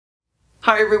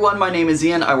Hi everyone, my name is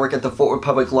Ian. I work at the Fort Worth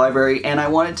Public Library, and I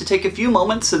wanted to take a few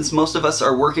moments, since most of us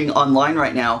are working online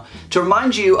right now, to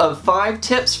remind you of 5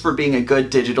 tips for being a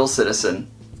good digital citizen.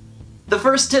 The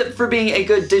first tip for being a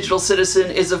good digital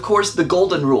citizen is, of course, the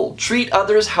golden rule: treat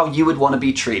others how you would want to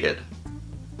be treated.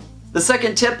 The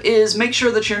second tip is make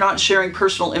sure that you're not sharing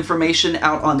personal information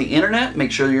out on the internet.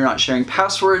 Make sure you're not sharing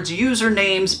passwords,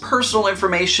 usernames, personal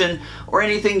information, or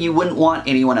anything you wouldn't want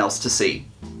anyone else to see.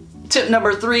 Tip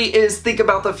number 3 is think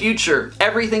about the future.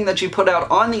 Everything that you put out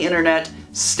on the internet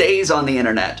stays on the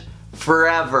internet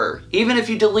forever. Even if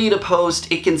you delete a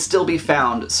post, it can still be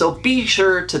found. So be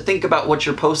sure to think about what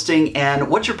you're posting and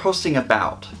what you're posting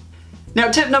about. Now,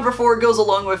 tip number 4 goes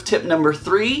along with tip number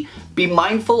 3. Be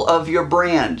mindful of your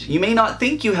brand. You may not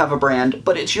think you have a brand,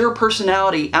 but it's your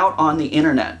personality out on the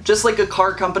internet. Just like a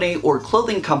car company or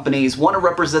clothing companies want to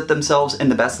represent themselves in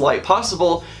the best light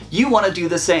possible, you want to do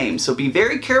the same. So be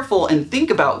very careful and think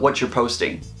about what you're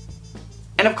posting.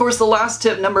 And of course, the last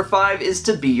tip, number 5, is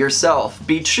to be yourself.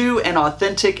 Be true and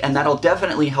authentic, and that'll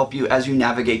definitely help you as you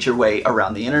navigate your way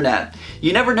around the internet.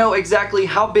 You never know exactly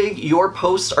how big your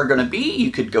posts are going to be. You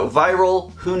could go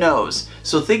viral, who knows?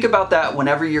 So think about that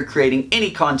whenever you're creating any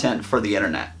content for the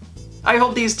internet. I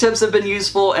hope these tips have been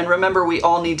useful, and remember, we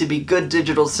all need to be good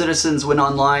digital citizens when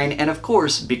online, and of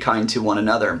course, be kind to one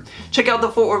another. Check out the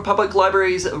Fort Worth Public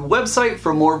Library's website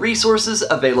for more resources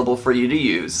available for you to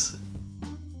use.